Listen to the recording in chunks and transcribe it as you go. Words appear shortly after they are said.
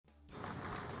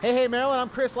Hey, Maryland, I'm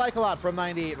Chris Like-A-Lot from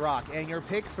 98 Rock, and your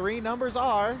pick 3 numbers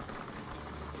are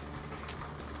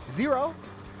 0.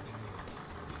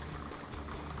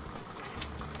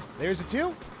 There's a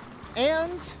 2,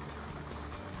 and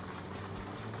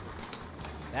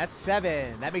that's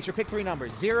 7. That makes your pick 3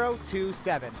 numbers 0 to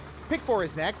 7. Pick 4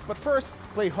 is next, but first,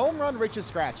 play Home Run Rich's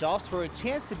scratch-offs for a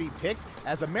chance to be picked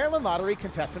as a Maryland Lottery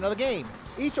contestant of the game.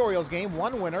 Each Orioles game,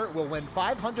 one winner will win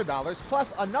 $500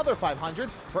 plus another $500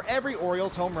 for every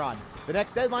Orioles home run. The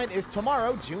next deadline is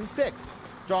tomorrow, June 6th.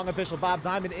 Drawing official Bob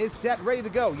Diamond is set, ready to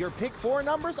go. Your pick 4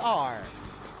 numbers are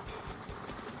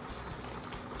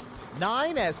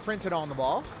 9 as printed on the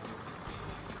ball.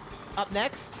 Up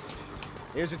next,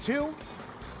 here's a 2.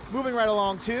 Moving right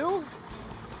along to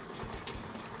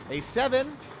a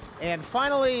 7. And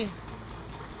finally,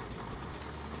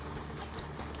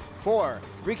 4.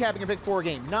 Recapping your pick 4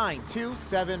 game, 9, 2,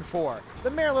 7, 4.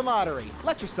 The Maryland Lottery.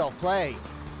 Let yourself play.